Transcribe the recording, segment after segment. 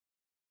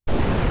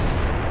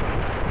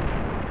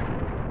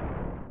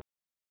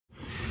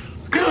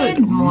Good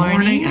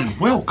morning and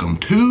welcome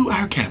to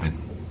our cabin,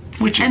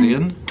 which is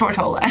in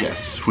Tortola.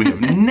 Yes, we have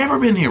never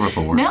been here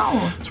before.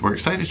 No. So we're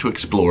excited to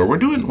explore. We're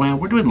doing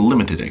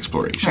limited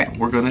exploration. Right.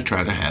 We're going to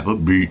try to have a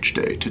beach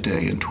day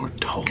today in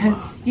Tortola.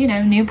 Because, you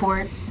know, new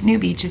port, new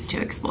beaches to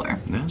explore.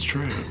 That's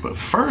true. But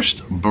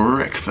first,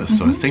 breakfast.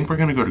 So I think we're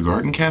going to go to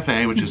Garden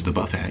Cafe, which is the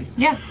buffet.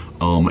 Yeah.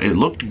 It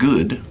looked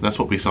good. That's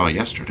what we saw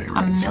yesterday,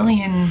 right? A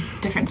million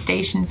different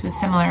stations with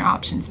similar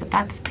options, but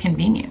that's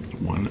convenient.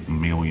 1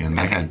 million.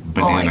 They had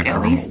banana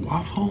caramel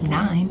waffles.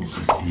 9.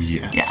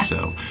 Yes. Yeah.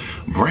 So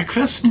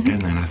breakfast,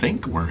 and then I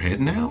think we're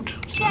heading out.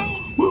 So,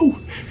 woo.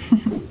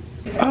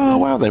 Oh,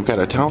 wow, they've got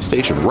a towel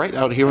station right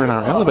out here in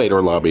our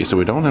elevator lobby, so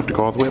we don't have to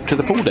go all the way up to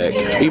the pool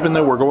deck, even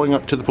though we're going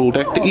up to the pool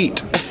deck to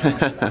eat.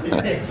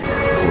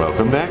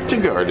 Welcome back to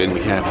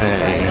Garden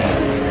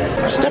Cafe.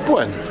 Step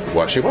 1,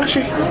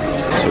 washy-washy.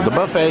 So the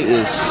buffet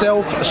is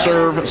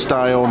self-serve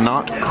style,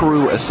 not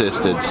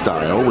crew-assisted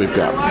style. We've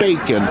got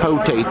bacon,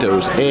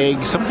 potatoes,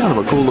 eggs, some kind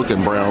of a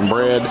cool-looking brown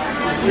bread.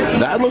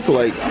 That looked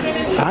like,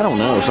 I don't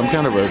know, some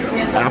kind of a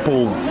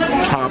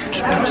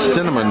apple-topped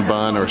cinnamon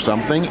bun or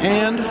something,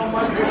 and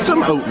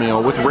some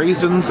oatmeal with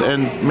raisins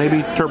and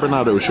maybe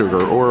turbinado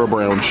sugar or a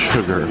brown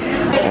sugar.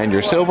 And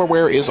your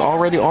silverware is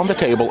already on the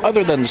table,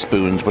 other than the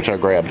spoons, which I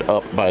grabbed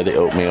up by the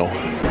oatmeal.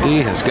 He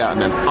has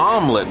gotten an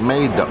omelet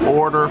made to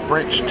order,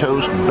 French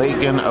toast,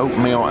 bacon,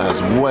 oatmeal as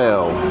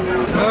well.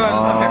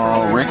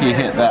 Oh, Ricky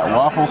hit that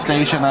waffle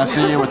station I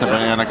see with the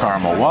banana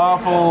caramel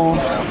waffles.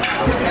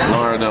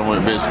 Laura done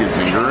with biscuits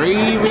and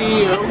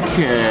gravy.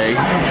 Okay.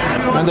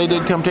 And they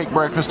did come take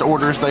breakfast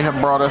orders. They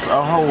have brought us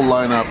a whole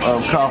lineup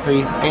of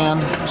coffee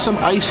and some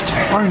iced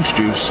orange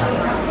juice.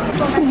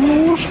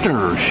 Ooh,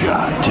 stir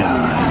shot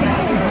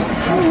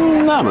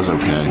time. That was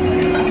okay.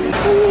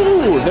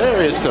 Ooh,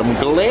 there is some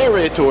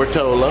glary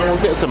tortola.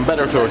 We'll get some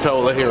better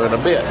tortola here in a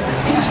bit.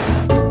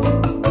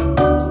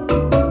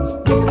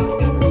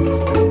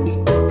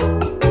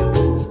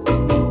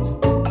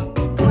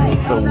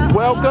 So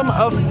welcome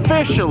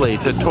officially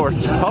to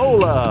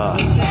Tortola.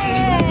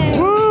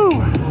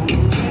 Woo!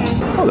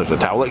 Oh, there's a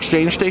towel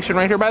exchange station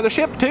right here by the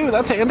ship too.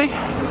 That's handy.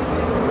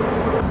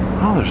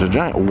 Oh, there's a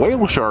giant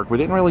whale shark. We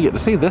didn't really get to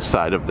see this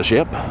side of the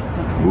ship.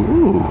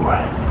 Ooh.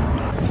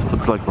 So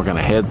looks like we're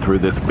gonna head through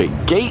this big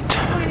gate.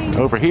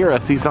 Over here I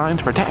see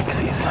signs for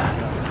taxis.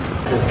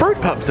 Fruit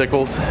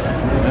popsicles.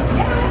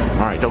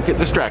 All right, don't get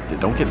distracted.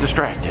 Don't get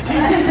distracted.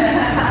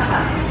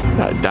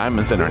 Got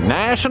Diamonds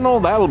International.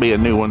 That'll be a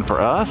new one for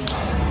us.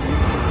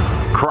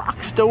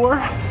 Croc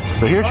store.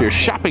 So here's your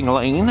shopping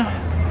lane.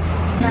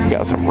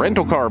 Got some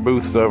rental car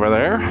booths over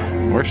there.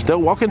 We're still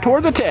walking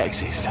toward the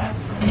taxis.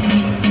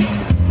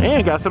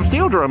 And got some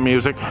steel drum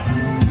music.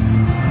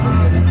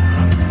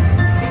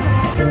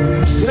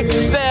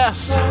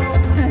 Success!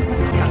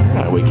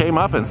 We came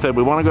up and said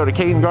we want to go to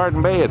Cane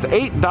Garden Bay. It's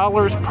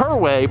 $8 per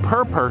way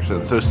per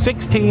person, so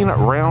 16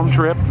 round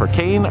trip for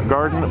Cane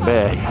Garden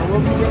Bay.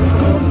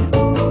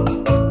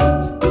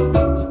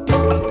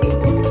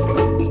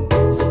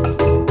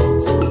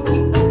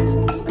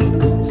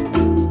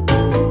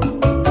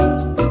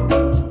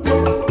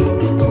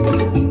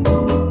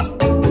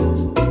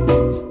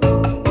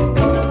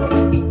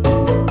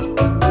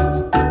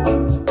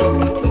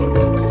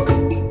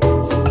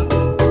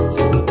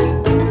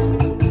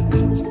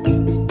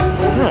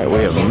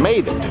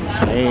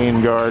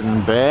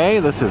 Garden Bay.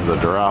 This is the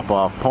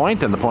drop-off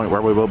point and the point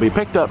where we will be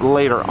picked up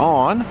later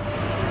on.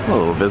 A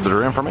little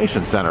visitor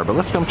information center, but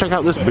let's come check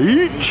out this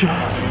beach.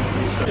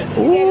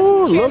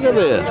 Ooh, look at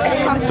this.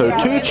 So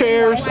 2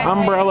 chairs,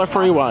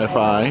 umbrella-free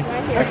Wi-Fi.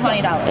 For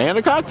 $20. And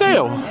a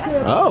cocktail.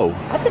 Oh.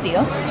 That's a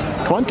deal.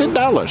 $20.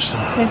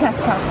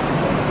 Fantastic.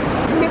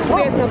 6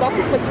 beers in a box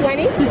for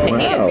 20.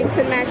 Wow. Mix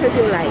and match as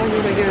you like.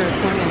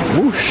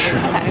 Whoosh.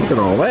 Look at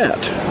all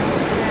that.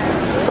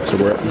 So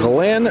we're at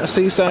Glen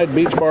Seaside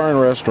Beach Bar and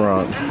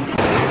Restaurant.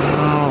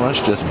 Oh, let's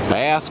just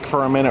bask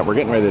for a minute. We're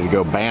getting ready to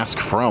go bask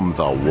from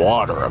the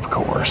water, of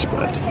course,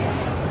 but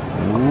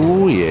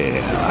ooh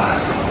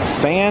yeah.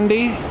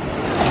 Sandy,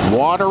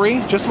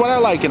 watery, just what I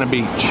like in a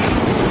beach. Woo,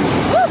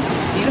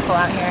 it's beautiful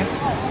out here.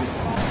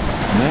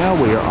 Now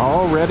we are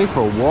all ready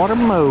for water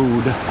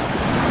mode.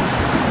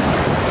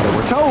 So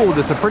we're told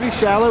it's a pretty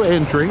shallow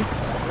entry.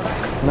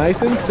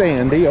 Nice and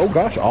sandy. Oh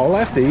gosh, all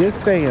I see is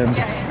sand.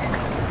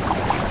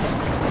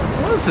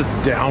 This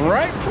is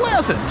downright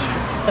pleasant.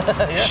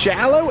 Yeah.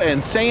 Shallow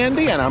and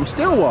sandy, and I'm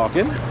still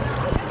walking.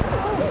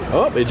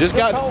 Oh, it just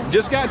got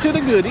to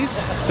the goodies,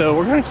 so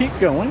we're gonna keep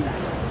going.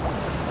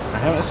 I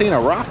haven't seen a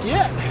rock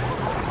yet.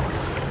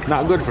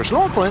 Not good for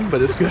snorkeling,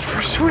 but it's good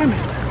for swimming.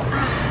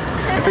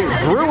 I think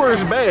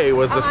Brewers Bay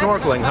was the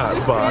snorkeling hot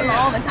spot.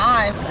 All the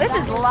time. This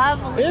is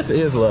lovely. This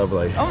is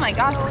lovely. Oh my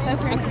gosh, it's so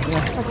pretty.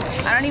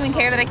 I don't even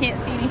care that I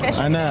can't see any fish.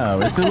 I know.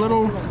 It's a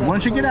little,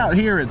 once you get out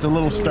here, it's a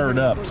little stirred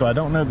up, so I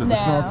don't know that the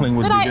snorkeling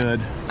would be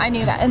good. I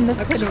knew that. And this,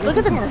 just look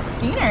at the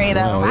scenery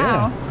though. Oh,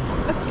 wow.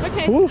 Yeah.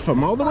 Okay. Oof,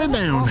 I'm all the way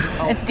down.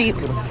 It's deep.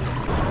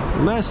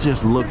 Let's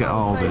just look at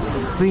all this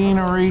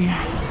scenery.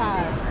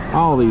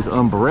 All these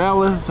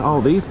umbrellas,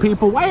 all these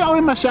people. Why y'all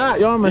in my shot?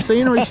 Y'all in my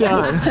scenery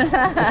shot. Who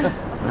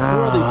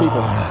are these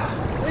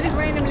people? We just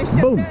randomly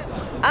showed Boom. up.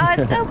 Oh,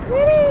 it's so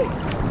pretty.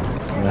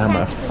 I have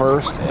my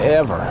first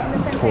ever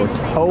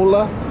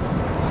Tortola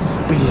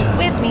spin.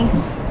 With me.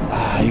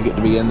 You get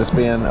to be in the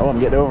spin. Oh, I'm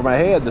getting over my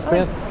head. The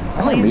spin.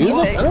 I hear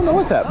music. I don't know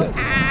what's happening.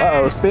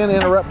 Uh-oh, spin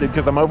interrupted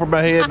because I'm over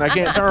my head and I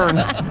can't turn.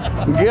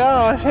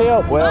 Gosh,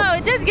 help. Well, Oh,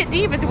 it does get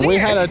deep. It's weird. we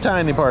had a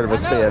tiny part of a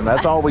spin.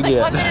 That's all we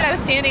get. 1 minute I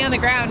was standing on the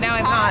ground, now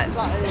I'm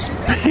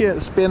not.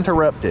 Spin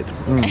interrupted.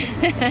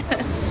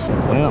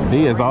 Well,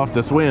 Dee is off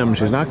to swim.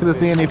 She's not going to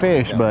see any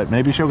fish, but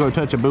maybe she'll go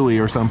touch a buoy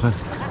or something.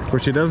 Where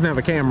she doesn't have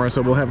a camera,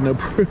 so we'll have no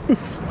proof.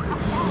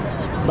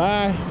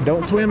 Bye.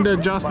 Don't swim to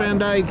Joss Van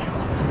Dyke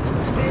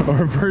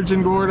or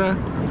Virgin Gorda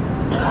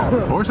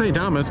or St.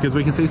 Thomas, because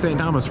we can see St.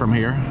 Thomas from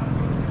here.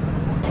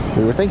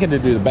 We were thinking to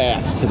do the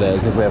baths today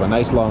because we have a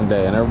nice long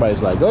day, and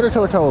everybody's like, go to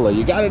Tortola,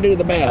 you got to do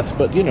the baths.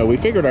 But you know, we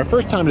figured our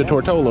first time to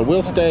Tortola,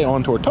 we'll stay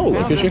on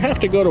Tortola because you have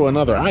to go to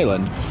another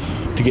island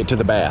to get to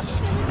the baths.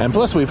 And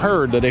plus we've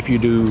heard that if you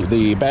do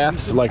the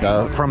baths like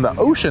from the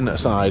ocean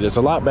side, it's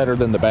a lot better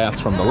than the baths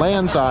from the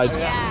land side.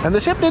 And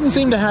the ship didn't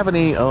seem to have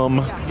any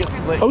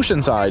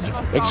ocean side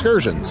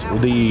excursions.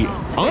 The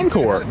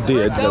Encore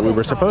did, that we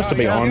were supposed to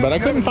be on, but I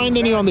couldn't find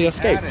any on the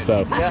Escape.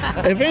 So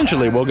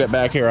eventually we'll get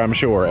back here, I'm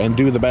sure, and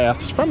do the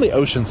baths from the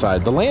ocean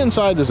side. The land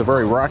side is a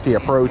very rocky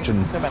approach,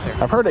 and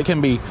I've heard it can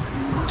be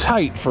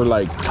tight for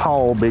like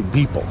tall, big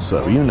people.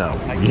 So you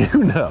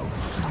know.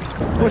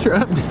 What's your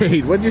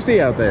update? What'd you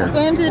see out there?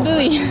 Swam to the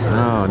buoy.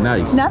 Oh,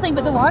 nice. Nothing,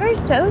 but the water's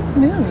so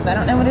smooth. I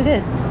don't know what it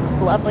is. It's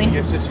lovely.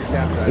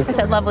 I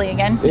said lovely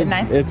again, didn't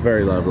I? It's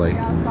very lovely.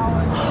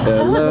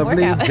 A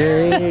lovely workout?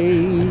 day.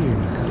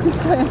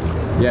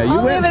 Yeah, you All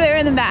the way went over there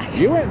in the back.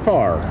 You went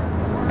far.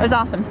 It was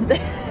awesome. All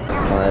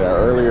right, our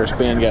earlier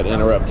spin got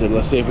interrupted.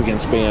 Let's see if we can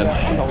spin.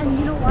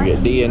 We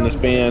get Dee in the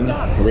spin,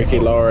 Ricky,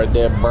 Laura,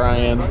 Deb,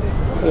 Brian.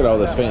 Look at all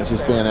this fancy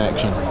spin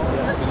action.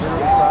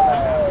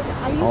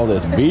 All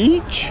this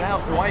beach.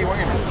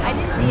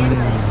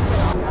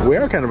 We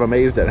are kind of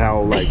amazed at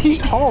how like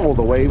tall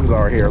the waves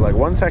are here. Like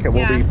 1 second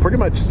we'll be pretty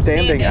much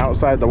standing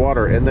outside the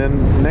water, and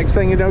then next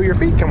thing you know, your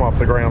feet come off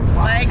the ground.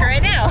 Like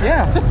right now.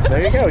 Yeah,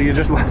 there you go. You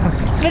just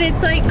lost. But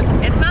it's like,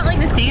 it's not like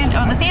the sand.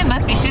 Oh, the sand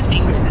must be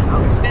shifting because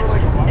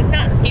it's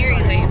not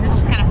scary waves. It's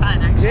just kind of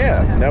fun, actually.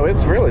 Yeah, no,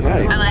 it's really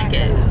nice. I like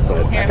it.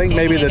 But Here, I think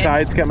maybe the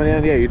tide's coming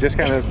in. Yeah, you just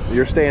kind of,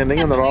 you're standing,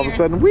 and then all of a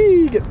sudden,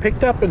 we get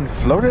picked up and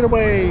floated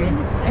away.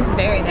 It's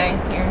very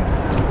nice here.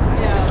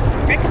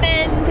 Yeah.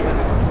 Recommend.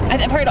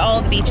 I've heard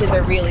all the beaches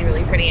are really,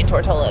 really pretty in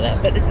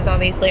Tortola, but this is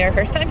obviously our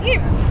first time here.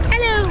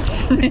 Hello.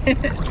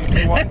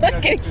 I'm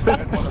not getting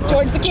sucked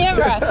towards the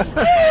camera.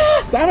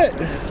 Stop it.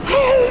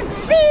 Help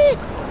me.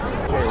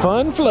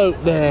 Fun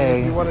float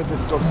day.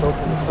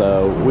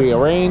 So we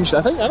arranged,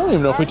 I don't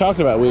even know if we talked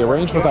about it. We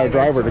arranged with our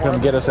driver to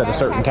come get us at a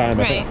certain time.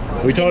 I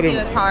think we told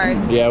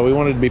him, yeah, we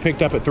wanted to be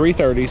picked up at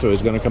 3:30, so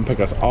he's going to come pick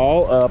us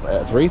all up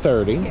at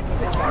 3:30.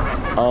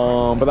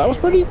 But that was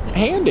pretty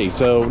handy.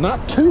 So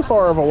not too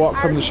far of a walk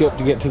from the ship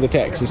to get to the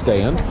taxi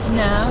stand.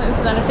 No, it was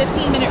about a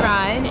 15-minute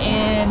ride,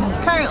 and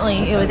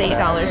currently it was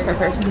 $8 per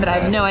person, but I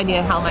have no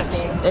idea how much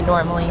it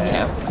normally,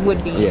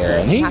 would be. Yeah,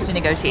 and you have to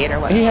negotiate or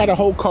whatever. He had a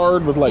whole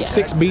card with like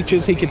 6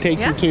 beaches he could take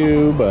you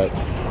to, but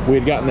we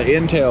had gotten the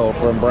intel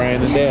from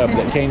Brian and Deb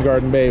that Cane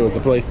Garden Bay was the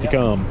place to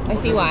come. I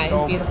see why.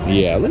 It's beautiful.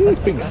 Yeah, look at this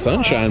big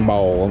sunshine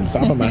ball on the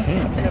top of my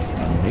head. That's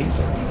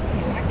amazing.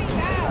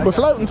 We're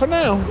floating for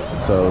now,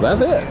 so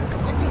that's it.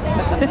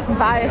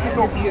 Bye.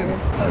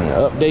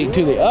 Update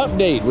to the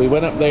update. We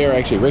went up there,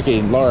 actually Ricky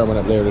and Laura went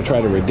up there to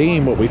try to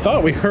redeem what we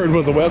thought we heard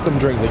was a welcome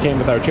drink that came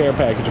with our chair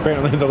package.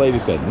 Apparently the lady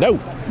said no.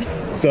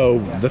 So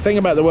the thing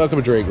about the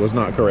welcome drink was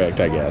not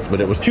correct, I guess,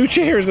 but it was 2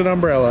 chairs, an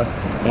umbrella,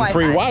 and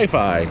free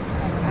Wi-Fi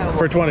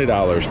for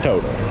 $20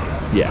 total.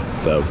 Yeah,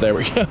 so there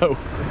we go.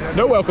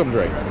 No welcome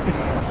drink.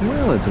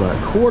 Well, it's about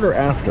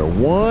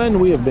 1:15.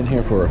 We have been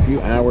here for a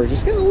few hours.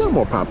 It's getting a little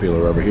more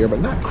popular over here,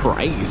 but not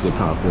crazy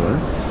popular.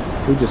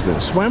 We've just been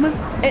swimming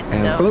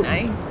and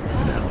floating.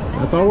 Nice.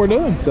 That's all we're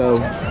doing. So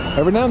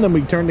every now and then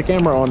we turn the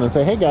camera on and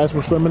say, hey guys,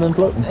 we're swimming and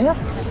floating. Yeah.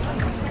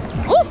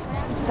 Ooh,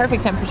 it's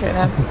perfect temperature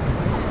though.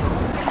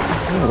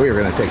 Oh, we're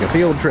going to take a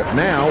field trip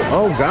now.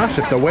 Oh gosh,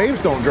 if the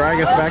waves don't drag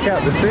us back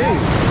out to sea.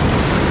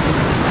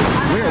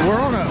 We're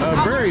on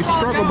a very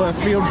struggle bus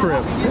field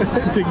trip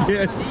to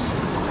get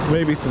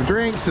maybe some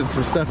drinks and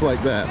some stuff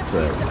like that.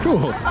 So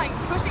cool.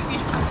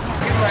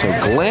 So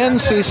Glen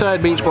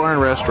Seaside Beach Bar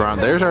and Restaurant,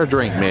 there's our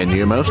drink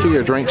menu. Most of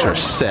your drinks are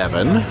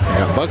 $7.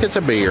 Got buckets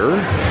of beer.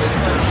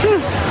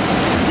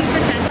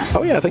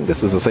 Oh yeah, I think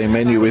this is the same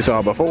menu we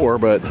saw before,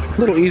 but a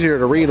little easier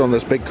to read on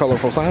this big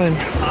colorful sign.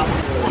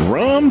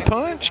 Rum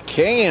Punch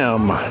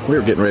Cam.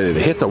 We're getting ready to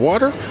hit the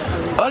water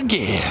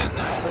again.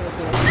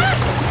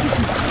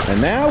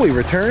 And now we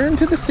return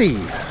to the sea.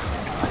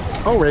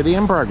 Already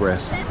in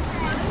progress.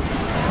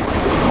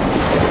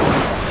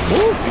 Woo,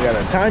 you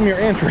gotta time your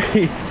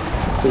entry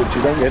so that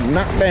you don't get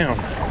knocked down.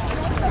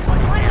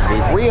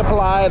 We've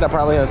reapplied. I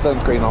probably have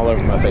sunscreen all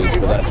over my face,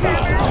 but that's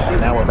fine.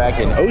 Now we're back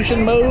in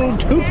ocean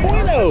mode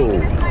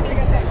 2.0.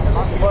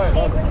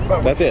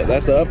 That's it.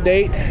 That's the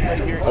update.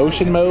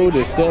 Ocean mode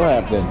is still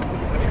happening.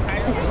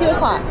 It's 2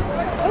 o'clock.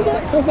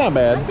 Okay. That's not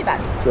bad. Not too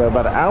bad. So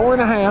about an hour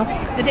and a half.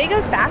 The day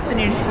goes fast when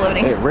you're just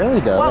floating. It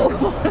really does.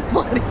 Whoa.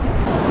 Floating.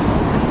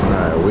 All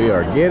right, we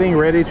are getting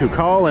ready to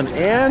call an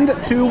end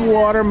to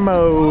water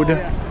mode.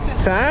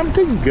 Time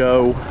to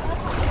go.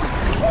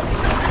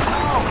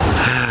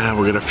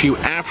 We'll get a few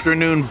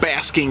afternoon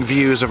basking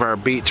views of our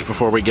beach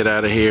before we get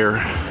out of here.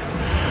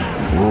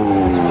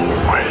 Ooh.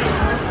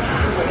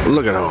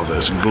 Look at all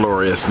this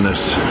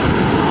gloriousness.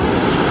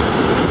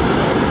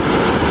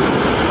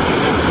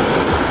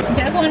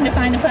 Deb wanted to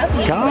find a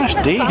puppy. Gosh,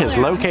 Dee has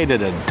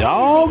located a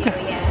dog.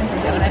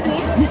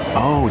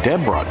 Oh,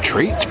 Deb brought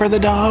treats for the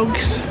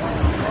dogs. It's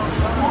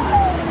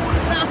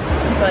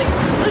like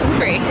gluten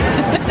free.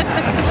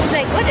 She's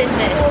like, what is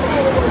this?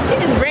 He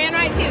just ran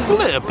right to.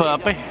 Little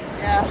puppy.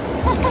 Yeah.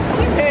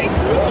 You're very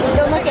sweet.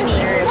 Don't look at me.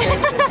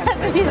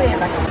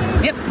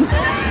 Yep.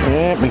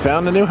 Yep, we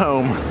found a new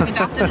home.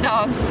 Adopted a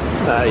dog.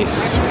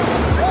 Nice.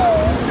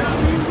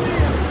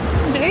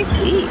 Very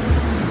sweet.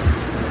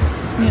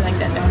 You like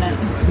that donut?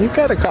 You've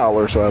got a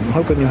collar, so I'm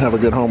hoping you have a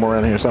good home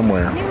around here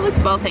somewhere. It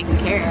looks well taken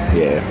care of.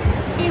 Yeah.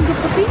 You a good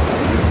puppy?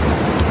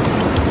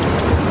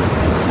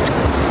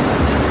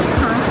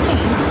 Hi.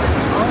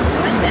 Oh,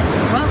 kind of.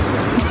 Well,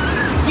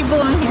 you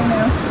belong here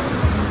now.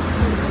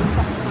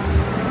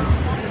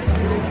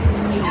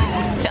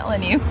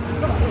 Telling you.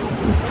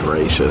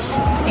 Gracious.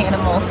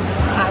 Animals.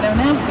 I don't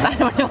know. I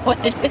don't know what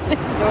it is.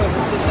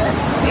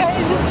 Yeah,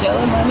 he's just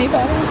chilling on me,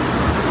 buddy.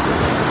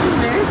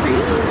 Very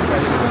pretty.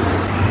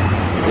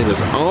 It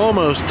is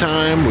almost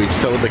time. We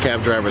told the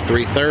cab driver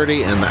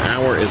 3:30 and the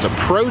hour is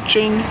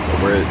approaching.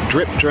 We're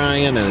drip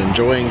drying and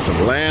enjoying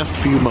some last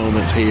few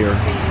moments here.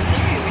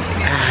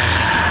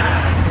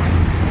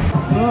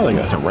 Oh, they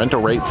got some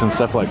rental rates and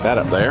stuff like that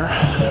up there.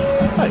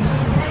 Nice.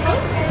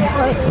 All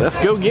right, let's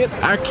go get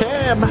our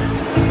cab.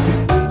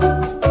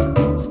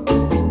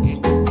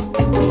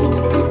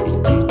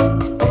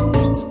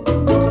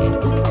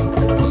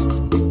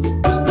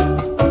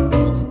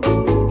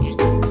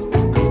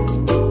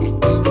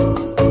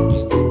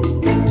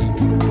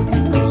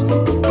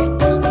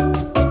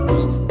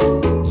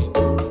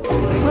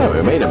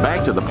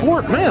 To the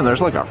port. Man, there's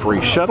like a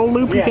free shuttle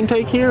loop you can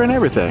take here and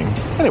everything.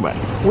 Anyway,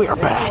 we are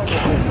back.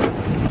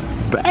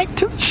 Back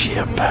to the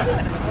ship.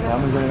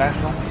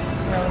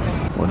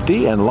 Well,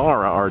 Dee and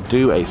Laura are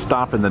due a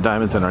stop in the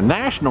Diamonds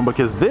International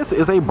because this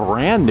is a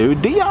brand new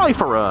DI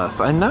for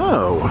us. I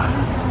know.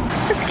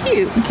 That's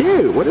cute.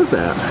 Cute. What is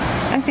that?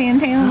 A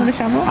fantail with a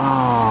shovel.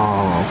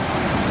 Oh,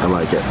 I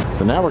like it.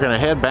 So now we're going to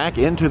head back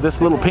into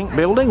this little pink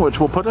building, which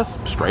will put us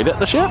straight at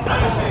the ship.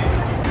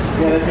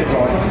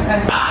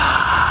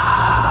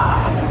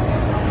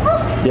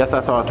 Yes,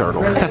 I saw a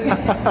turtle.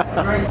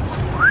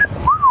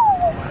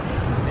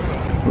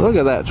 Look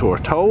at that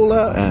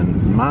Tortola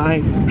and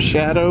my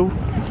shadow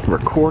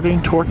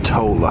recording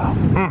Tortola.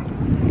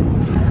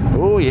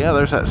 Oh yeah,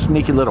 there's that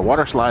sneaky little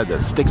water slide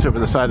that sticks over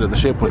the side of the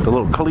ship with the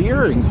little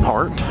clearing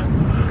part.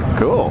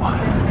 Cool.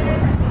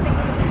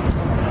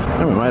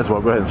 And we might as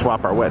well go ahead and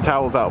swap our wet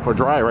towels out for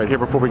dry right here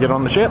before we get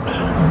on the ship.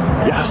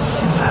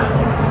 Yes.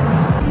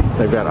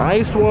 They've got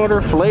iced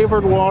water,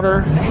 flavored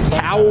water,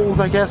 towels,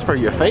 I guess, for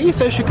your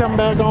face as you come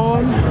back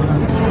on.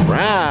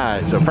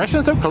 Right, so fresh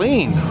and so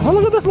clean. Oh,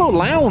 look at this little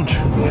lounge.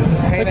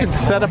 I could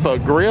set up a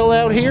grill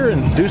out here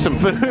and do some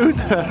food.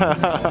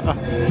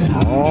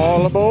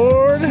 All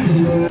aboard.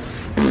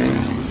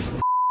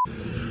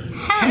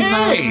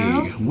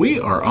 Hey, we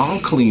are all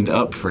cleaned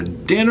up for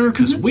dinner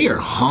because we are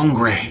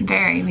hungry.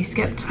 Very, we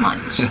skipped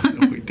lunch.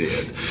 We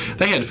did.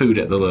 They had food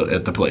at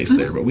the place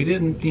there, but we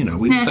didn't, you know,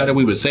 we decided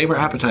we would save our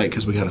appetite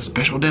because we got a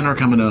special dinner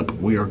coming up.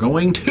 We are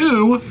going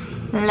to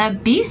Le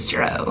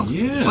Bistro,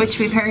 yes, which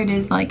we've heard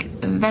is like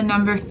the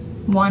number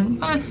one.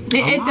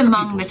 It's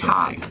among the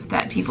top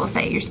that people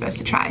say you're supposed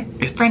to try.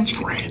 It's French.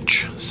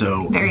 French.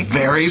 So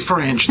very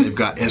French. They've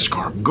got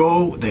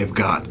escargot. They've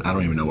got, I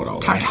don't even know what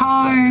all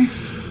tartare.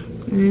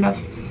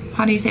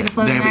 How do you say the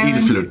floating They have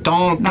island?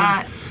 flotante.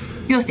 That,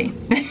 you'll see.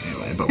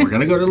 Anyway, but we're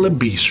gonna go to Le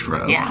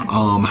Bistro. Yeah.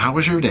 How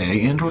was your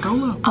day in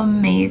Tortola?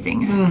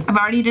 Amazing. I've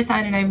already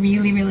decided I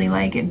really, really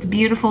like it. It's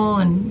beautiful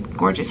and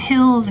gorgeous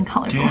hills and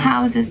colorful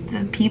houses.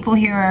 The people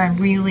here are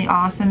really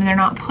awesome. They're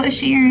not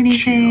pushy or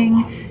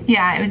anything. Chill.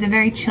 Yeah, it was a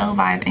very chill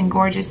vibe and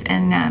gorgeous.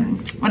 And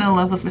one of the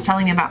locals was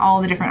telling me about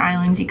all the different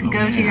islands you could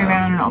go to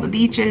around and all the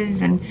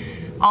beaches, and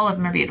all of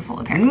them are beautiful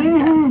apparently.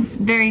 So it's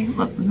very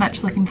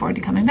much looking forward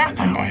to coming back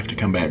one day. We have to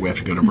come back. We have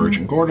to go to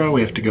Virgin Gordo.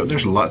 We have to go.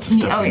 There's lots of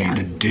stuff we need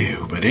to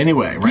do. But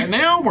anyway, right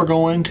now we're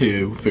going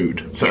to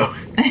food. So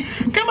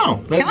come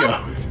on, let's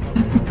go.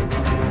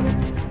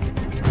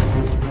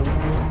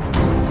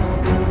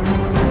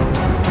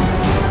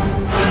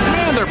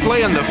 Man, they're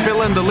playing the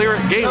Fill in the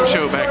Lyric game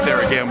show back there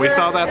again. We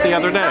saw that the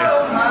other day.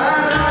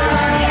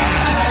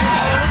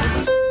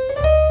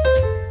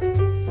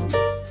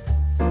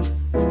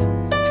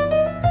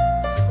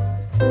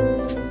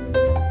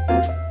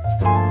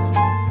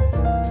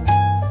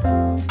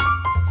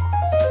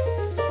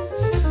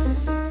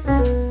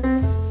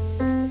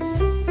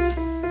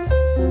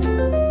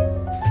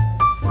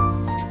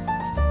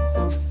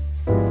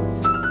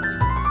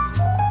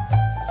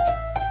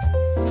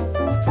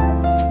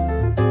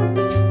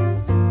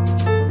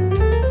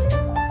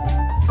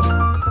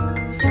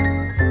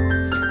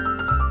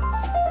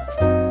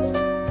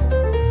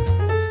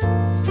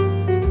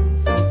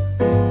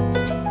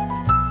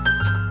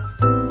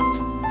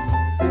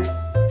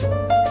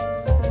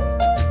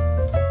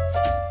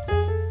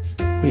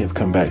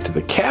 come back to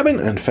the cabin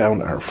and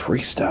found our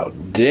freestyle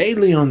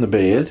daily on the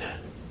bed.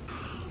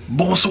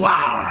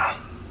 Bonsoir.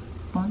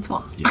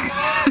 Bonsoir.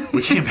 Yeah.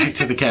 We came back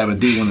to the cabin.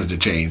 Dee wanted to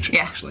change,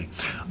 actually.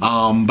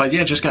 But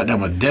yeah, just got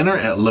done with dinner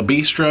at Le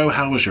Bistro.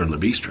 How was your Le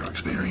Bistro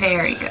experience?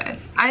 Very good.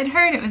 I'd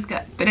heard it was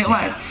good, but it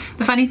was.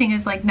 The funny thing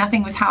is, like,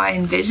 nothing was how I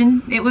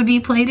envisioned it would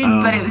be plated,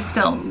 but it was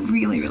still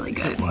really, really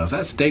good. It was.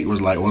 That steak was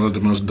like one of the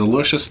most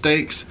delicious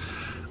steaks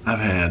I've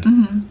had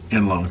in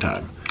a long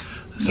time.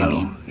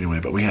 So anyway,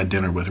 but we had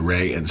dinner with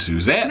Ray and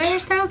Suzette. They're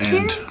so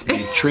cute. And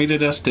they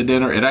treated us to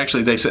dinner. It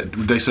actually, they said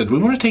we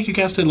want to take you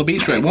guys to Le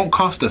Bistro. It won't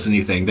cost us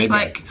anything. They've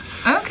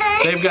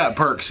they've got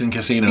perks and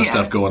casino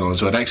stuff going on,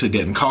 so it actually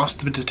didn't cost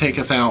them to take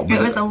us out. But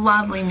it was a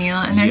lovely meal,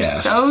 and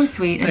they're so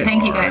sweet. And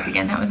thank you guys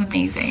again. That was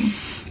amazing.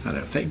 I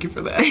know. Thank you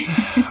for that.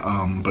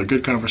 But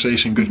good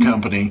conversation, good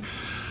company.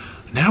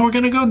 Now we're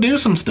gonna go do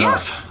some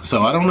stuff.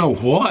 So I don't know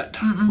what.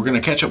 We're gonna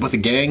catch up with the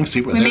gang,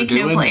 see what they're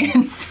doing. We make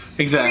no plans.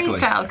 Exactly.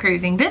 Freestyle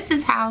cruising. This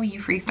is how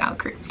you freestyle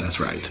cruise. That's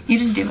right. You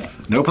just do it.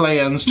 No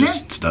plans,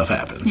 just stuff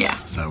happens.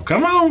 Yeah. So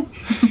come on.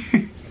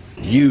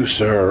 You,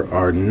 sir,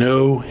 are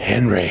no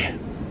Henry.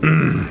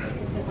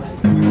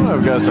 Well,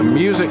 I've got some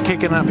music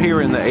kicking up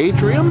here in the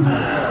atrium.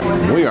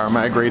 We are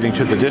migrating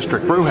to the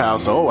District Brew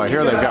House. Oh, I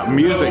hear they've got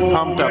music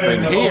pumped up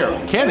in here.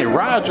 Kenny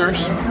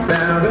Rogers.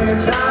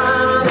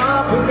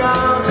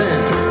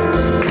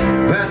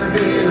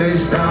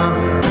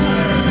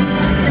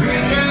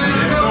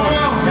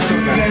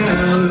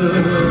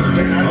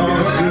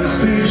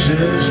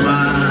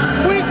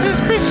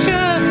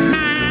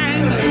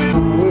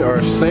 We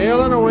are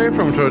sailing away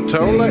from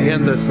Tortola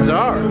in the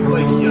dark.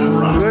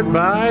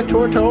 Goodbye,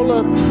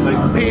 Tortola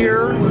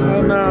Pier.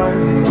 Oh no.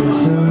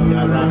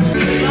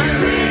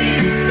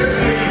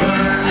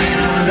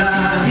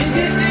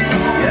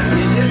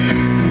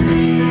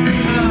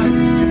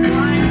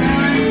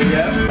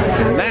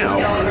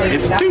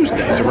 It's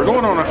Tuesday, so we're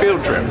going on a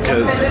field trip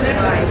because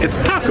it's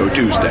Taco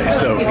Tuesday.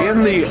 So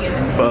in the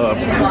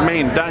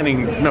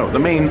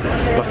main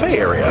buffet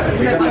area,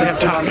 they have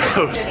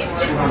tacos.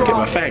 Get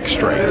my facts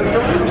straight.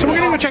 So we're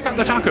gonna go check out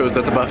the tacos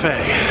at the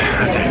buffet,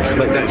 I think.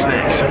 Like that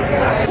snacks.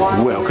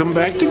 Welcome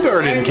back to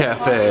Garden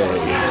Cafe.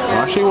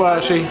 Washy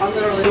washy.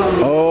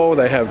 Oh,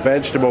 they have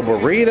vegetable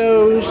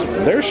burritos.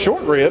 There's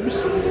short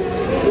ribs.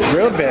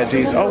 Grilled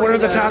veggies. Oh, what are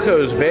the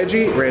tacos?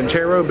 Veggie,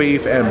 ranchero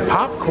beef, and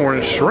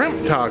popcorn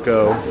shrimp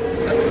taco.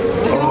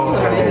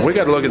 Oh, we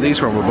got to look at these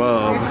from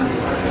above.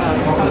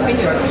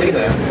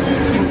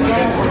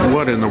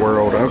 What in the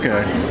world? Okay.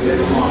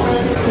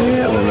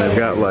 Yeah, and then they've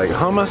got like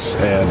hummus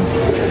and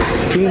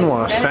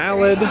quinoa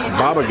salad,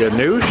 baba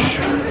ganoush.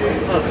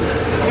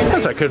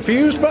 That's a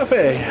confused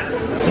buffet.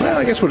 Well,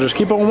 I guess we'll just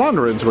keep on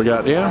wandering. So we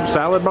got,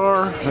 salad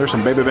bar. There's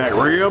some baby back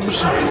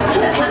ribs.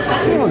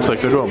 Looks like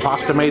they're doing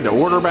pasta made to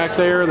order back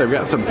there. They've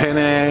got some penne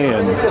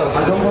and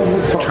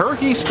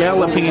turkey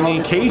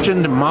scallopini,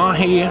 Cajun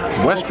mahi,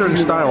 Western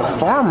style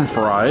farm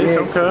fries.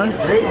 Okay.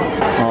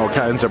 All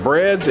kinds of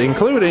breads,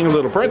 including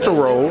little pretzel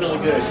rolls.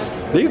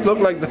 These look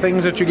like the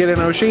things that you get in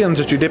O'Shea's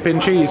that you dip in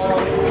cheese.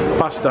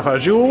 Pasta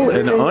fajoule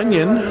and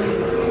onion.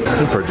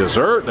 And for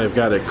dessert, they've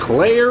got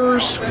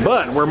eclairs,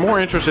 but we're more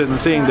interested in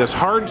seeing this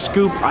hard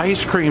scoop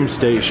ice cream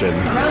station.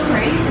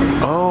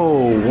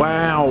 Oh,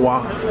 wow.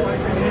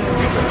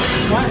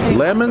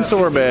 Lemon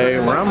sorbet,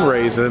 rum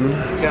raisin.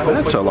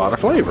 That's a lot of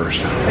flavors.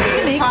 Ooh,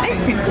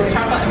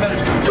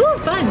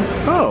 fun.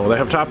 Oh, they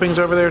have toppings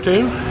over there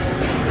too?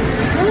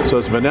 So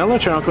it's vanilla,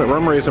 chocolate,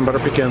 rum raisin, butter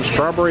pecan,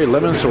 strawberry,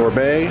 lemon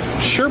sorbet,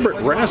 sherbet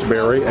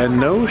raspberry, and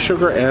no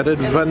sugar added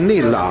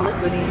vanilla.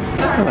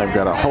 And I've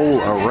got a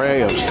whole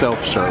array of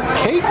self-serve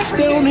cakes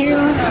down here.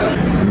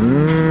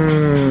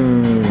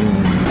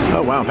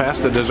 Oh wow,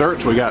 past the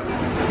desserts we got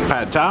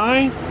pad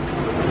thai.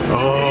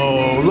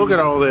 Oh, look at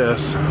all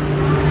this.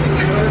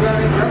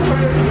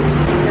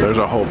 There's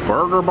a whole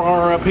burger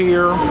bar up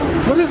here.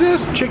 What is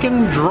this?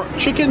 Chicken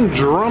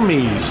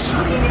drummies.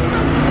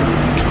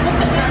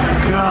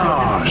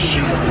 Gosh,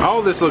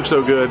 all this looks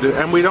so good,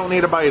 and we don't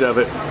need a bite of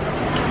it.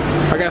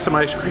 I got some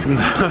ice cream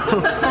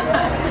though.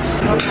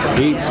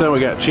 Pizza, we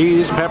got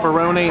cheese,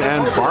 pepperoni,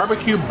 and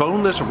barbecue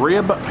boneless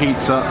rib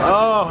pizza.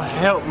 Oh,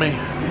 help me.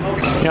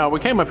 Yeah,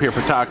 we came up here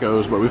for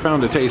tacos, but we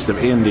found a taste of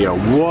India.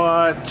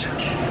 What?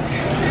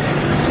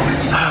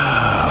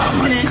 Oh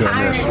my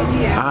goodness.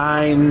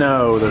 I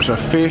know, there's a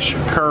fish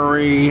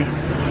curry.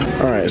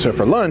 Alright, so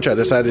for lunch I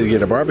decided to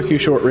get a barbecue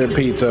short rib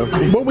pizza.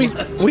 But we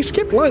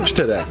skipped lunch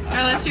today. Oh,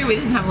 that's true, we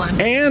didn't have lunch.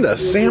 And a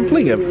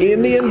sampling of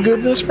Indian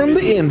goodness from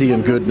the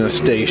Indian Goodness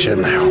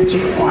Station.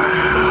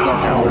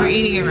 Wow. So we're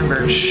eating it,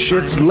 remember?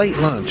 It's late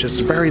lunch, it's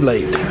very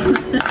late.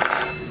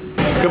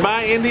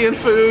 Goodbye Indian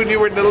food, you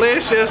were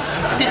delicious.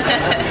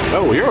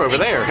 Oh, you're over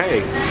there,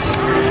 hey.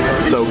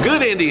 So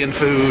good Indian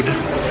food.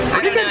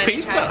 Pretty good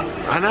pizza.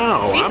 I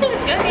know. Pizza was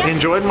good, yeah.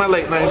 Enjoyed my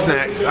late night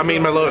snacks. I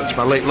mean my lunch,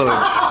 my late lunch.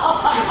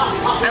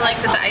 I like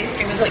that the ice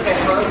cream is like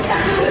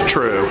a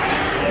true.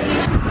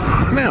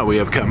 Now we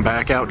have come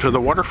back out to the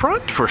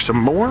waterfront for some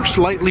more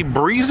slightly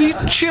breezy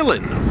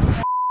chilling.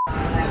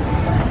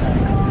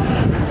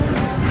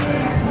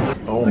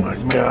 Oh my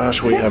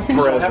gosh, we have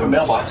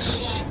presents.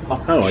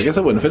 Oh, I guess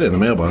it wouldn't fit in the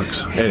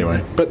mailbox.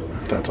 Anyway, but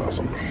that's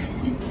awesome.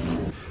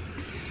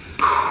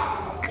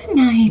 Good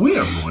night. We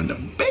are going to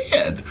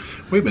bed.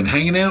 We've been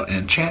hanging out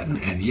and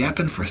chatting and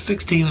yapping for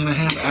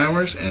 16.5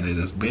 hours, and it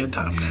is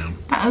bedtime now.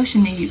 The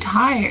ocean made you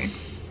tired.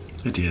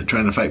 It did,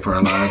 trying to fight for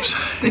our lives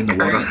in the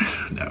water.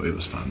 No, it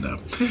was fun though.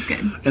 It was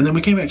good. And then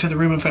we came back to the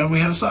room and found we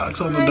have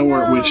socks on the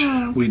door, which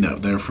we know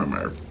they're from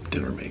our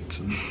dinner mates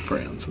and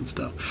friends and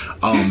stuff.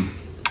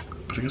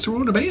 But I guess we're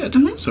going to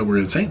bed. So we're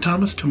in St.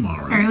 Thomas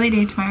tomorrow. Early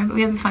day tomorrow, but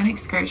we have a fun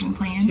excursion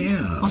planned.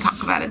 Yeah. We'll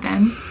talk about it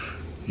then.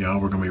 Y'all,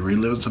 we're going to be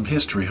reliving some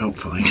history,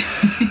 hopefully.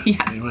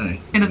 Yeah.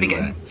 Anyway. It'll be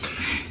good.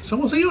 So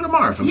we'll see you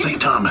tomorrow from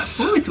St. Thomas.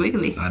 Oh, it's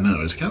wiggly. I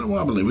know, it's kind of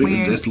wobbly.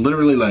 Weird. It's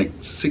literally like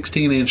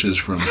 16 inches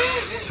from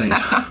St.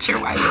 I'm not sure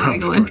why we're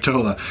wiggling.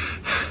 Tortola.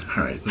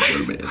 All right, let's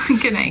go to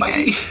bed. Good night, Bye.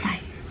 guys. Bye.